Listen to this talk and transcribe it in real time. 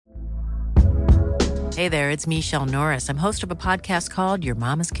Hey there, it's Michelle Norris. I'm host of a podcast called Your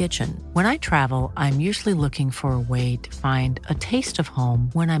Mama's Kitchen. When I travel, I'm usually looking for a way to find a taste of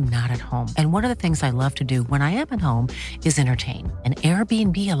home when I'm not at home. And one of the things I love to do when I am at home is entertain. And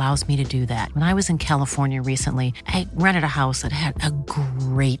Airbnb allows me to do that. When I was in California recently, I rented a house that had a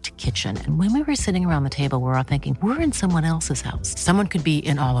great kitchen. And when we were sitting around the table, we were all thinking, we're in someone else's house. Someone could be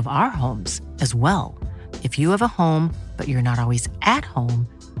in all of our homes as well. If you have a home, but you're not always at home,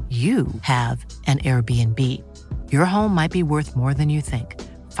 you have an Airbnb. Your home might be worth more than you think.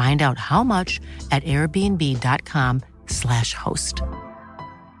 Find out how much at airbnb.com/host.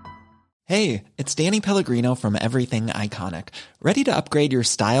 Hey, it's Danny Pellegrino from Everything Iconic. Ready to upgrade your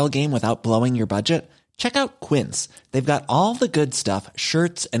style game without blowing your budget? Check out Quince. They've got all the good stuff,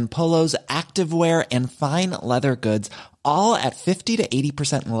 shirts and polos, activewear, and fine leather goods, all at 50 to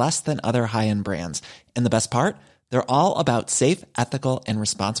 80% less than other high-end brands. And the best part? They're all about safe, ethical, and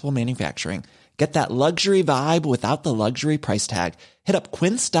responsible manufacturing. Get that luxury vibe without the luxury price tag. Hit up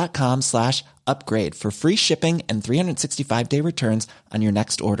quince.com/upgrade for free shipping and 365-day returns on your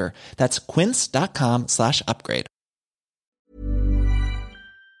next order. That's quince.com/upgrade.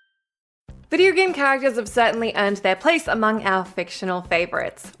 Video game characters have certainly earned their place among our fictional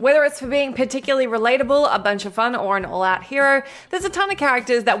favorites. Whether it's for being particularly relatable, a bunch of fun, or an all-out hero, there's a ton of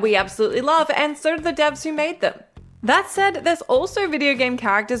characters that we absolutely love, and so do the devs who made them. That said, there's also video game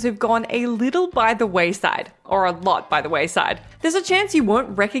characters who've gone a little by the wayside, or a lot by the wayside. There's a chance you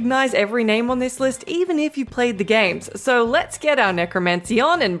won't recognize every name on this list even if you played the games, so let's get our necromancy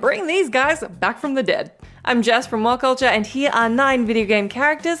on and bring these guys back from the dead. I'm Jess from What Culture, and here are 9 video game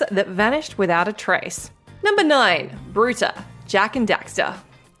characters that vanished without a trace. Number 9, Bruta, Jak and Daxter.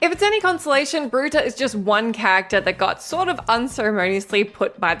 If it's any consolation, Bruta is just one character that got sort of unceremoniously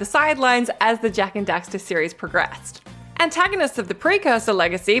put by the sidelines as the Jak and Daxter series progressed. Antagonists of the precursor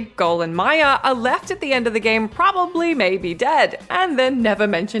legacy, Gol and Maya, are left at the end of the game probably maybe dead, and then never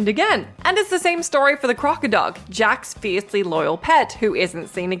mentioned again. And it's the same story for the Crocodog, Jak's fiercely loyal pet, who isn't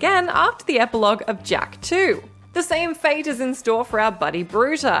seen again after the epilogue of Jak 2. The same fate is in store for our buddy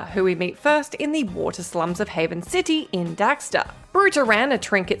Bruta, who we meet first in the water slums of Haven City in Daxter. Bruta ran a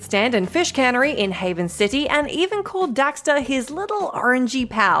trinket stand and fish cannery in Haven City and even called Daxter his little orangey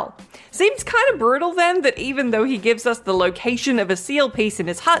pal. Seems kind of brutal then that even though he gives us the location of a seal piece in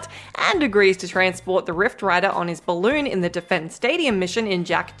his hut and agrees to transport the Rift Rider on his balloon in the Defend Stadium mission in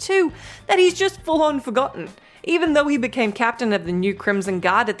Jak 2, that he's just full on forgotten, even though he became captain of the New Crimson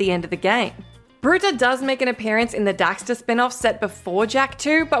Guard at the end of the game. Bruta does make an appearance in the Daxter spin-off set before Jak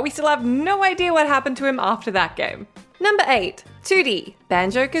 2, but we still have no idea what happened to him after that game. Number 8, Tooty,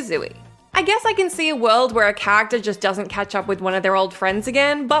 Banjo-Kazooie. I guess I can see a world where a character just doesn't catch up with one of their old friends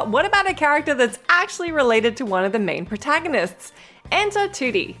again, but what about a character that's actually related to one of the main protagonists? Enter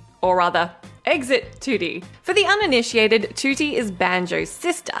Tooty, or rather, exit Tooty. For the uninitiated, Tooty is Banjo's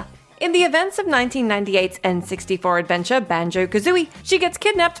sister. In the events of 1998's N64 adventure Banjo-Kazooie, she gets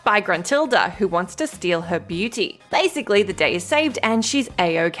kidnapped by Gruntilda, who wants to steal her beauty. Basically, the day is saved and she's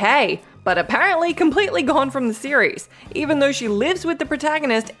A-OK, but apparently completely gone from the series, even though she lives with the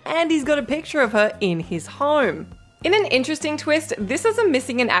protagonist and he's got a picture of her in his home. In an interesting twist, this is a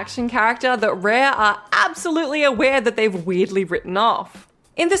missing in action character that Rare are absolutely aware that they've weirdly written off.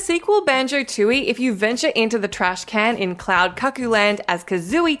 In the sequel Banjo-Tooie, if you venture into the trash can in Cloud Cuckoo Land as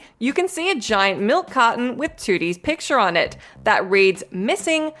Kazooie, you can see a giant milk carton with Tooty's picture on it that reads,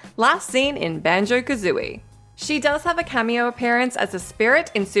 "Missing, last seen in Banjo-Kazooie." She does have a cameo appearance as a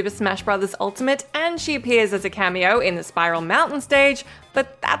spirit in Super Smash Bros. Ultimate, and she appears as a cameo in the Spiral Mountain stage,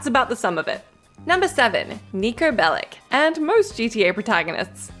 but that's about the sum of it. Number 7, Niko Bellic, and most GTA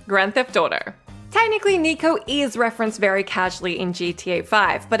protagonists, Grand Theft Auto. Technically, Niko is referenced very casually in GTA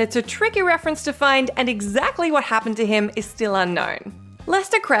 5, but it's a tricky reference to find, and exactly what happened to him is still unknown.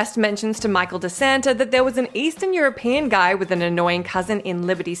 Lester Crest mentions to Michael DeSanta that there was an Eastern European guy with an annoying cousin in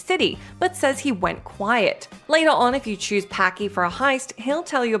Liberty City, but says he went quiet. Later on, if you choose Packy for a heist, he'll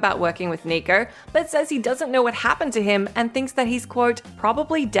tell you about working with Niko, but says he doesn't know what happened to him and thinks that he's, quote,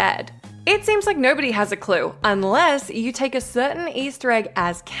 probably dead. It seems like nobody has a clue, unless you take a certain Easter egg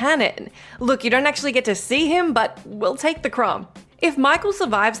as canon. Look, you don't actually get to see him, but we'll take the crumb. If Michael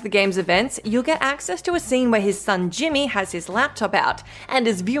survives the game's events, you'll get access to a scene where his son Jimmy has his laptop out and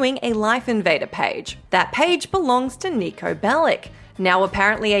is viewing a Life Invader page. That page belongs to Niko Bellic, now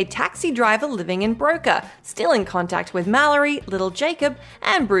apparently a taxi driver living in Broker, still in contact with Mallory, Little Jacob,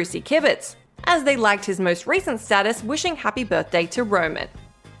 and Brucey Kibitz, as they liked his most recent status wishing happy birthday to Roman.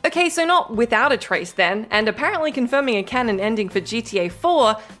 Okay, so not without a trace then, and apparently confirming a canon ending for GTA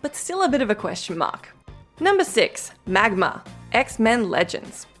 4, but still a bit of a question mark. Number 6, Magma, X-Men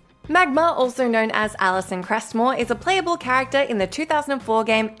Legends. Magma, also known as Alison Crestmore, is a playable character in the 2004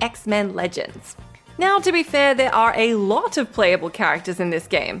 game X-Men Legends. Now, to be fair, there are a lot of playable characters in this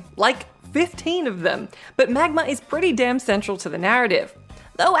game, like 15 of them, but Magma is pretty damn central to the narrative.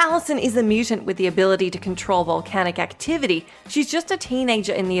 Though Alison is a mutant with the ability to control volcanic activity, she's just a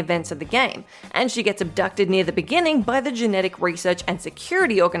teenager in the events of the game, and she gets abducted near the beginning by the Genetic Research and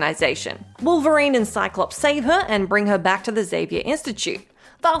Security Organization. Wolverine and Cyclops save her and bring her back to the Xavier Institute.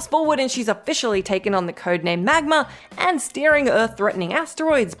 Fast forward and she's officially taken on the codename Magma and steering Earth-threatening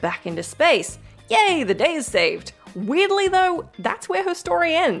asteroids back into space. Yay, the day is saved. Weirdly though, that's where her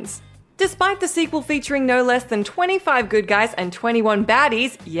story ends. Despite the sequel featuring no less than 25 good guys and 21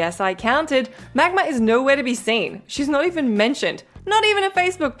 baddies, yes, I counted, Magma is nowhere to be seen. She's not even mentioned, not even a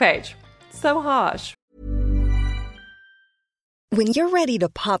Facebook page. So harsh. When you're ready to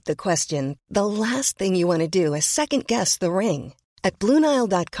pop the question, the last thing you want to do is second-guess the ring. At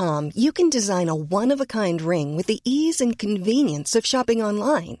BlueNile.com, you can design a one-of-a-kind ring with the ease and convenience of shopping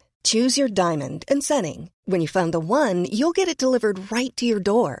online. Choose your diamond and setting. When you find the one, you'll get it delivered right to your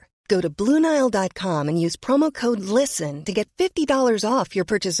door. Go to BlueNile.com and use promo code LISTEN to get $50 off your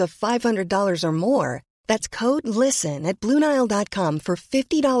purchase of $500 or more. That's code LISTEN at BlueNile.com for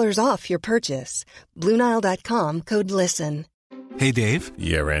 $50 off your purchase. BlueNile.com, code LISTEN. Hey, Dave.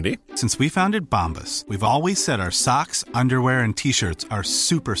 Yeah, Randy. Since we founded Bombas, we've always said our socks, underwear, and T-shirts are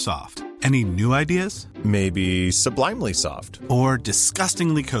super soft. Any new ideas? Maybe sublimely soft. Or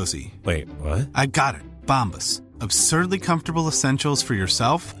disgustingly cozy. Wait, what? I got it. Bombas. Absurdly comfortable essentials for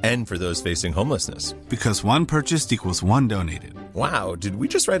yourself and for those facing homelessness. Because one purchased equals one donated. Wow, did we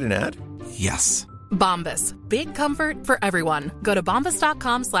just write an ad? Yes. Bombas. Big comfort for everyone. Go to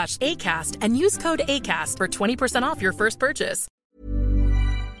bombas.com/ACAST and use code ACAST for 20% off your first purchase.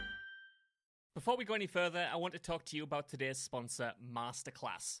 Before we go any further, I want to talk to you about today's sponsor,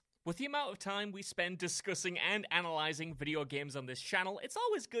 Masterclass. With the amount of time we spend discussing and analysing video games on this channel, it's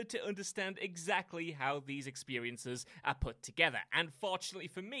always good to understand exactly how these experiences are put together. And fortunately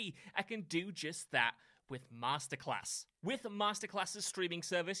for me, I can do just that with Masterclass. With Masterclass's streaming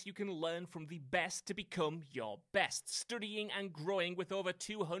service, you can learn from the best to become your best, studying and growing with over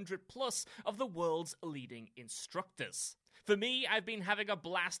 200 plus of the world's leading instructors. For me, I've been having a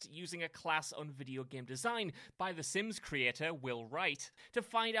blast using a class on video game design by The Sims creator Will Wright to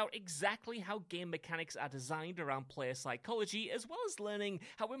find out exactly how game mechanics are designed around player psychology, as well as learning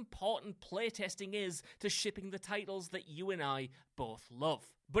how important playtesting is to shipping the titles that you and I both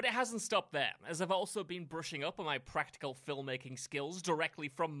love. But it hasn't stopped there, as I've also been brushing up on my practical filmmaking skills directly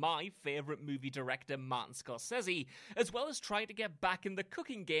from my favourite movie director Martin Scorsese, as well as trying to get back in the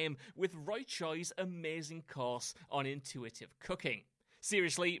cooking game with Roy Choi's amazing course on intuitive cooking.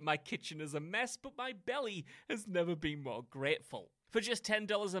 Seriously, my kitchen is a mess, but my belly has never been more grateful. For just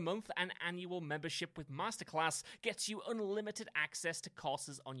 $10 a month, an annual membership with Masterclass gets you unlimited access to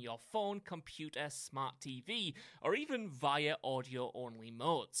courses on your phone, computer, smart TV, or even via audio-only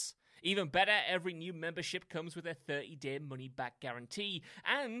modes. Even better, every new membership comes with a 30-day money-back guarantee,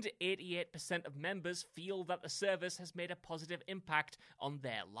 and 88% of members feel that the service has made a positive impact on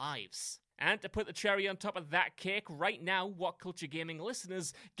their lives. And to put the cherry on top of that cake, right now, What Culture Gaming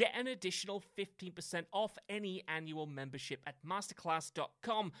listeners get an additional 15% off any annual membership at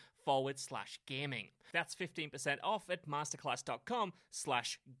masterclass.com/gaming. That's 15% off at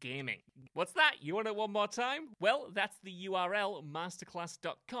masterclass.com/gaming. What's that? You want it one more time? Well, that's the URL,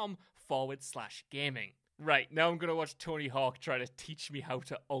 masterclass.com/gaming. Right, now I'm going to watch Tony Hawk try to teach me how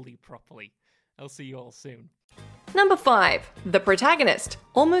to ollie properly. I'll see you all soon. Number 5. The protagonist.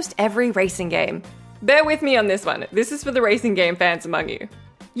 Almost every racing game. Bear with me on this one. This is for the racing game fans among you.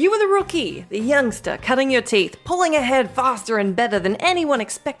 You were the rookie, the youngster, cutting your teeth, pulling ahead faster and better than anyone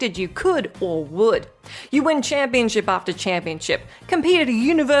expected you could or would. You win championship after championship, compete at a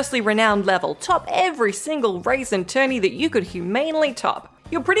universally renowned level, top every single race and tourney that you could humanely top.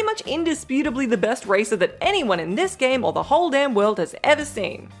 You're pretty much indisputably the best racer that anyone in this game or the whole damn world has ever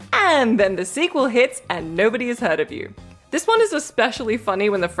seen. And then the sequel hits and nobody has heard of you. This one is especially funny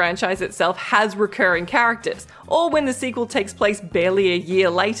when the franchise itself has recurring characters, or when the sequel takes place barely a year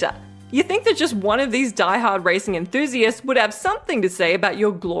later. You think that just one of these die-hard racing enthusiasts would have something to say about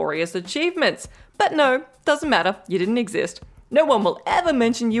your glorious achievements. But no, doesn't matter, you didn't exist. No one will ever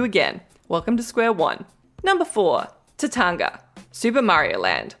mention you again. Welcome to square one. Number 4. Tatanga. Super Mario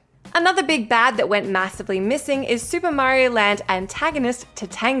Land. Another big bad that went massively missing is Super Mario Land antagonist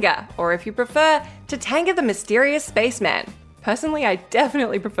Tatanga, or if you prefer, Tatanga the Mysterious Spaceman. Personally, I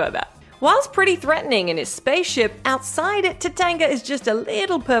definitely prefer that. Whilst pretty threatening in his spaceship, outside it, Tatanga is just a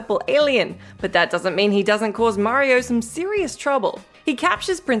little purple alien, but that doesn't mean he doesn't cause Mario some serious trouble. He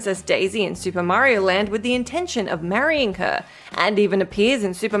captures Princess Daisy in Super Mario Land with the intention of marrying her, and even appears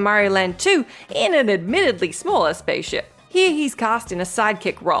in Super Mario Land 2 in an admittedly smaller spaceship. Here he's cast in a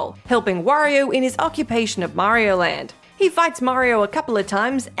sidekick role, helping Wario in his occupation of Mario Land. He fights Mario a couple of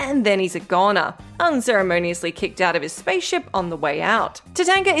times and then he's a goner, unceremoniously kicked out of his spaceship on the way out.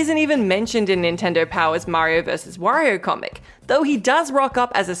 Tatanka isn't even mentioned in Nintendo Power's Mario vs. Wario comic, though he does rock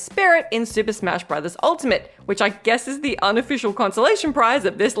up as a spirit in Super Smash Bros. Ultimate, which I guess is the unofficial consolation prize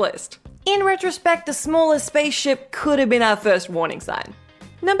of this list. In retrospect, the smaller spaceship could have been our first warning sign.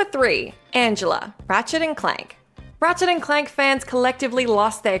 Number 3. Angela, Ratchet & Clank. Ratchet & Clank fans collectively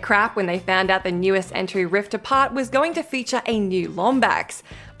lost their crap when they found out the newest entry Rift Apart was going to feature a new Lombax,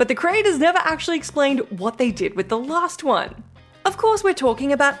 but the creators never actually explained what they did with the last one. Of course, we're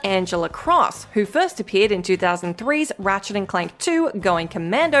talking about Angela Cross, who first appeared in 2003's Ratchet & Clank 2 Going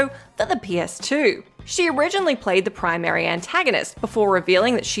Commando for the PS2. She originally played the primary antagonist before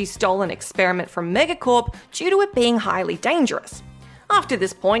revealing that she stole an experiment from Megacorp due to it being highly dangerous. After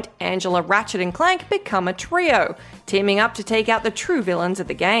this point, Angela, Ratchet and Clank become a trio, teaming up to take out the true villains of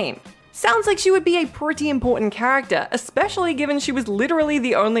the game. Sounds like she would be a pretty important character, especially given she was literally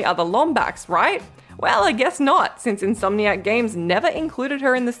the only other Lombax, right? Well, I guess not, since Insomniac Games never included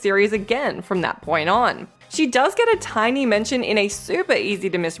her in the series again from that point on. She does get a tiny mention in a super easy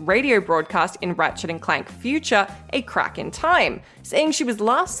to miss radio broadcast in Ratchet & Clank Future, A Crack in Time, saying she was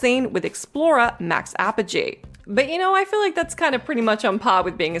last seen with explorer Max Apogee. But I feel like that's kind of pretty much on par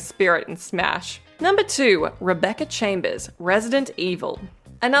with being a spirit in Smash. Number 2, Rebecca Chambers, Resident Evil.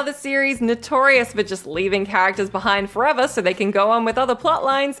 Another series notorious for just leaving characters behind forever so they can go on with other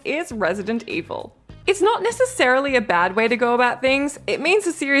plotlines is Resident Evil. It's not necessarily a bad way to go about things. It means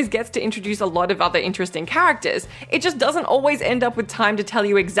the series gets to introduce a lot of other interesting characters. It just doesn't always end up with time to tell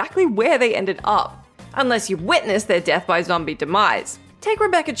you exactly where they ended up, unless you witness their death by zombie demise. Take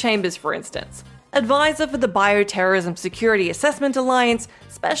Rebecca Chambers, for instance. Advisor for the Bioterrorism Security Assessment Alliance,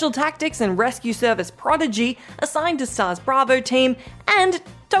 Special Tactics and Rescue Service prodigy, assigned to STAR's Bravo team, and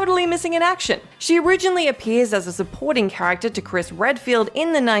totally missing in action. She originally appears as a supporting character to Chris Redfield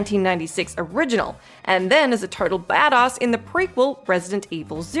in the 1996 original, and then as a total badass in the prequel Resident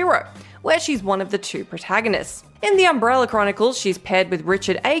Evil 0, where she's one of the two protagonists. In the Umbrella Chronicles, she's paired with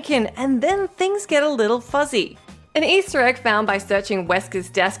Richard Aiken, and then things get a little fuzzy. An Easter egg found by searching Wesker's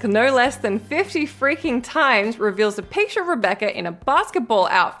desk no less than 50 freaking times reveals a picture of Rebecca in a basketball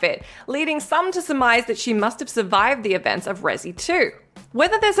outfit, leading some to surmise that she must have survived the events of Resi 2.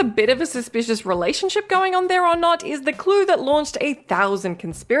 Whether there's a bit of a suspicious relationship going on there or not is the clue that launched 1,000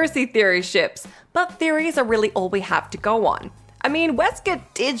 conspiracy theory ships, but theories are really all we have to go on. I mean, Wesker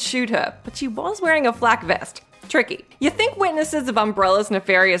did shoot her, but she was wearing a flak vest. Tricky. You think witnesses of Umbrella's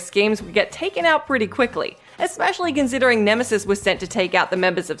nefarious schemes would get taken out pretty quickly, especially considering Nemesis was sent to take out the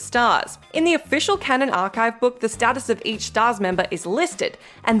members of STARS. In the official canon archive book, the status of each STARS member is listed,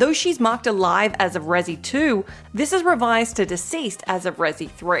 and though she's marked alive as of Resi 2, this is revised to deceased as of Resi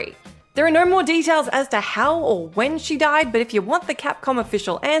 3. There are no more details as to how or when she died, but if you want the Capcom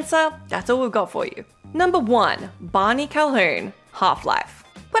official answer, that's all we've got for you. Number 1, Barney Calhoun, Half-Life.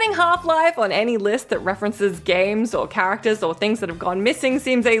 Putting Half-Life on any list that references games or characters or things that have gone missing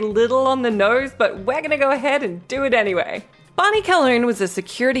seems a little on the nose, but we're gonna go ahead and do it anyway. Barney Calhoun was a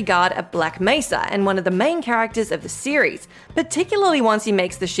security guard at Black Mesa and one of the main characters of the series, particularly once he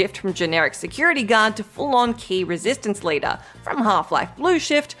makes the shift from generic security guard to full-on key resistance leader, from Half-Life Blue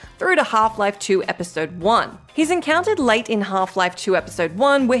Shift through to Half-Life 2 Episode 1. He's encountered late in Half-Life 2 Episode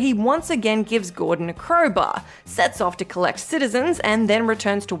 1 where he once again gives Gordon a crowbar, sets off to collect citizens, and then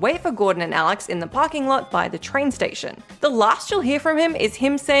returns to wait for Gordon and Alex in the parking lot by the train station. The last you'll hear from him is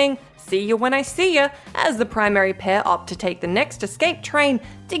him saying, "See you when I see ya," as the primary pair opt to take the next escape train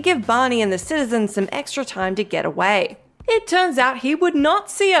to give Barney and the citizens some extra time to get away. It turns out he would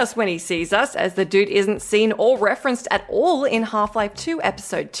not see us when he sees us, as the dude isn't seen or referenced at all in Half-Life 2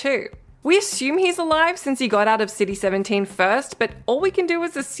 Episode 2. We assume he's alive since he got out of City 17 first, but all we can do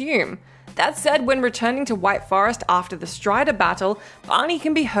is assume. That said, when returning to White Forest after the Strider battle, Barney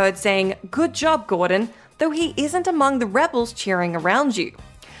can be heard saying, "Good job, Gordon," though he isn't among the rebels cheering around you.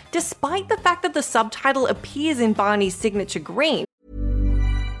 Despite the fact that the subtitle appears in Barney's signature green.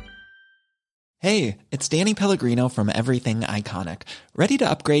 Hey, it's Danny Pellegrino from Everything Iconic. Ready to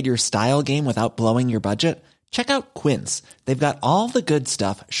upgrade your style game without blowing your budget? Check out Quince. They've got all the good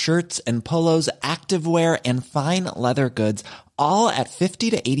stuff, shirts and polos, activewear, and fine leather goods, all at 50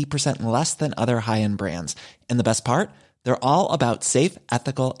 to 80% less than other high-end brands. And the best part? They're all about safe,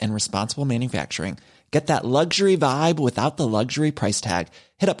 ethical, and responsible manufacturing. Get that luxury vibe without the luxury price tag.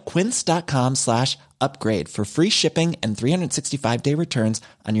 Hit up quince.com/upgrade for free shipping and 365-day returns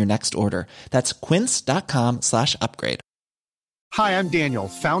on your next order. That's quince.com/upgrade. Hi, I'm Daniel,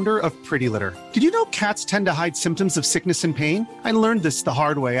 founder of Pretty Litter. Did you know cats tend to hide symptoms of sickness and pain? I learned this the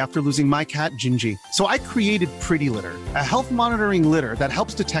hard way after losing my cat, Gingy. So I created Pretty Litter, a health monitoring litter that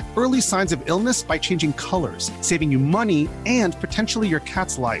helps detect early signs of illness by changing colors, saving you money and potentially your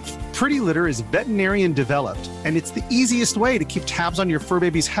cat's life. Pretty Litter is veterinarian developed, and it's the easiest way to keep tabs on your fur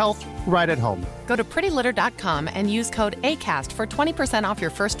baby's health right at home. Go to prettylitter.com and use code ACAST for 20% off your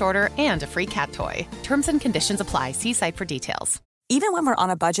first order and a free cat toy. Terms and conditions apply. See site for details. Even when we're on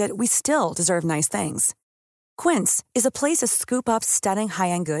a budget, we still deserve nice things. Quince is a place to scoop up stunning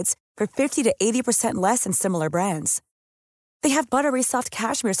high-end goods for 50 to 80% less than similar brands. They have buttery soft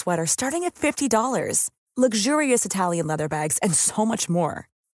cashmere sweaters starting at $50, luxurious Italian leather bags, and so much more.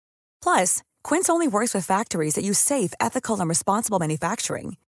 Plus, Quince only works with factories that use safe, ethical, and responsible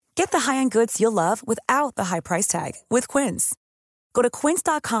manufacturing. Get the high-end goods you'll love without the high price tag with Quince. Go to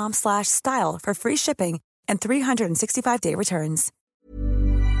quince.com/style for free shipping and 365-day returns.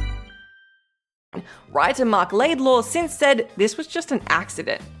 Writer Mark Laidlaw since said this was just an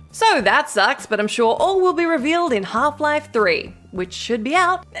accident. So that sucks, but I'm sure all will be revealed in Half-Life 3, which should be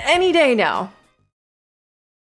out any day now.